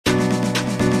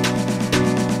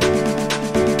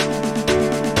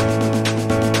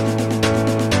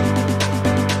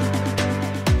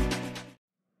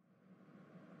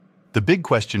The big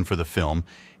question for the film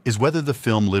is whether the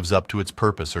film lives up to its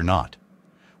purpose or not.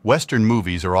 Western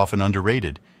movies are often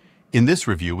underrated. In this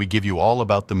review, we give you all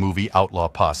about the movie Outlaw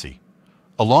Posse.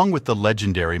 Along with the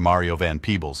legendary Mario Van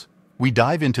Peebles, we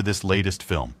dive into this latest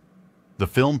film. The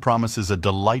film promises a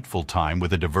delightful time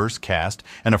with a diverse cast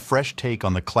and a fresh take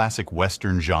on the classic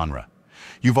Western genre.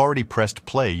 You've already pressed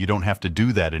play, you don't have to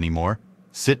do that anymore.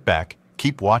 Sit back,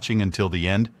 keep watching until the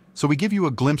end, so we give you a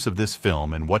glimpse of this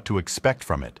film and what to expect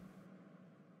from it.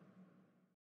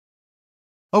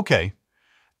 Okay,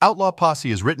 Outlaw Posse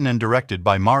is written and directed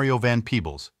by Mario Van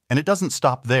Peebles, and it doesn't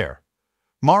stop there.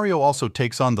 Mario also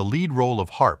takes on the lead role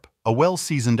of Harp, a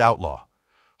well-seasoned outlaw.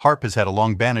 Harp has had a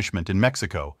long banishment in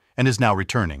Mexico and is now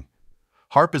returning.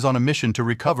 Harp is on a mission to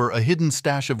recover a hidden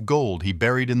stash of gold he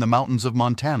buried in the mountains of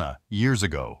Montana years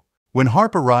ago. When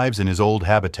Harp arrives in his old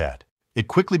habitat, it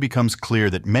quickly becomes clear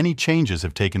that many changes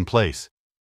have taken place.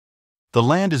 The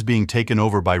land is being taken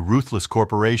over by ruthless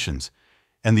corporations,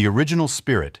 and the original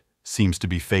spirit seems to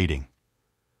be fading.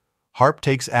 Harp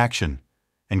takes action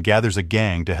and gathers a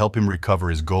gang to help him recover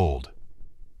his gold.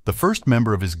 The first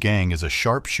member of his gang is a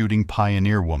sharp-shooting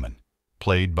pioneer woman,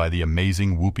 played by the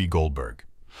amazing Whoopi Goldberg,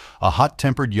 a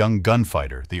hot-tempered young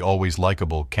gunfighter, the always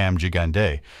likable Cam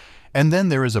Gigande, and then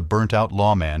there is a burnt-out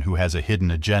lawman who has a hidden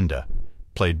agenda,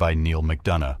 played by Neil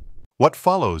McDonough. What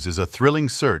follows is a thrilling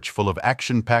search full of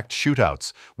action-packed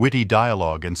shootouts, witty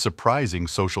dialogue, and surprising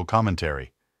social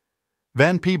commentary.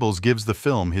 Van Peebles gives the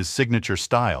film his signature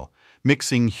style,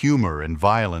 mixing humor and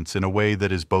violence in a way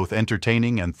that is both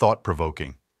entertaining and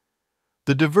thought-provoking.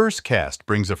 The diverse cast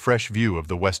brings a fresh view of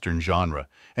the Western genre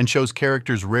and shows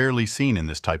characters rarely seen in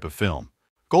this type of film.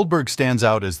 Goldberg stands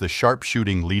out as the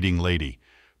sharp-shooting leading lady,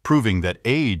 proving that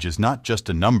age is not just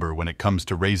a number when it comes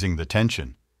to raising the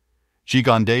tension.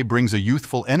 Gigande brings a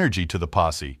youthful energy to the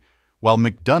posse, while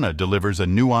McDonough delivers a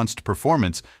nuanced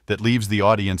performance that leaves the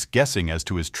audience guessing as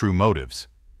to his true motives.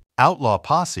 Outlaw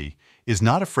Posse is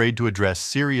not afraid to address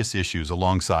serious issues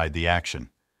alongside the action.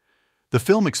 The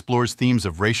film explores themes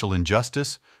of racial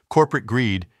injustice, corporate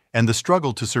greed, and the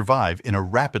struggle to survive in a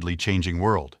rapidly changing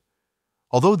world.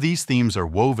 Although these themes are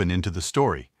woven into the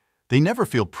story, they never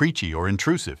feel preachy or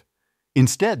intrusive.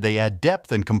 Instead, they add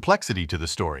depth and complexity to the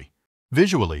story.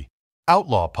 Visually,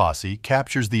 Outlaw Posse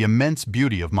captures the immense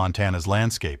beauty of Montana's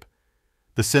landscape.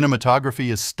 The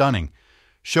cinematography is stunning,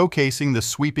 showcasing the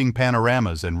sweeping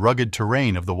panoramas and rugged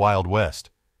terrain of the Wild West.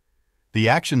 The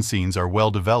action scenes are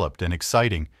well-developed and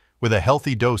exciting, with a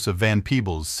healthy dose of Van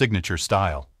Peebles' signature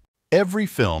style. Every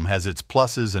film has its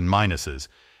pluses and minuses,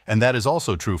 and that is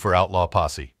also true for Outlaw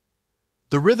Posse.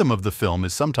 The rhythm of the film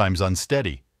is sometimes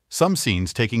unsteady, some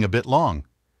scenes taking a bit long.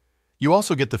 You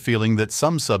also get the feeling that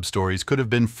some sub-stories could have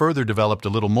been further developed a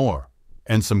little more,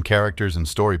 and some characters and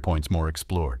story points more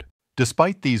explored.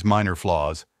 Despite these minor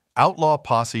flaws, Outlaw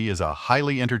Posse is a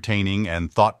highly entertaining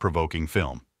and thought-provoking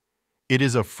film. It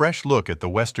is a fresh look at the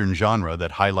Western genre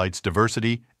that highlights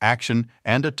diversity, action,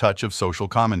 and a touch of social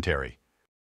commentary.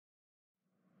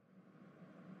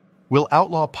 Will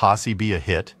Outlaw Posse be a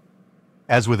hit?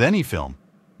 As with any film,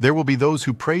 there will be those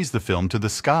who praise the film to the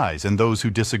skies and those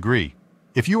who disagree.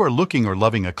 If you are looking or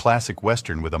loving a classic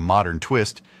Western with a modern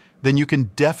twist, then you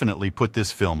can definitely put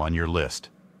this film on your list.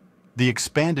 The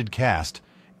expanded cast,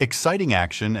 exciting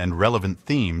action, and relevant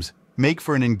themes make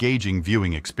for an engaging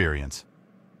viewing experience.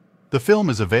 The film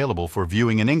is available for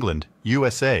viewing in England,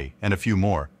 USA, and a few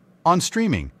more. On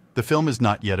streaming, the film is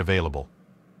not yet available.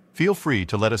 Feel free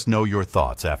to let us know your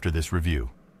thoughts after this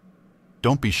review.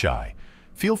 Don't be shy.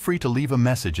 Feel free to leave a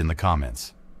message in the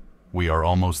comments. We are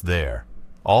almost there.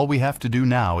 All we have to do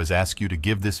now is ask you to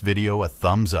give this video a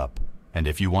thumbs up. And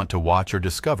if you want to watch or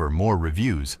discover more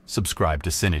reviews, subscribe to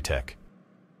Cinetech.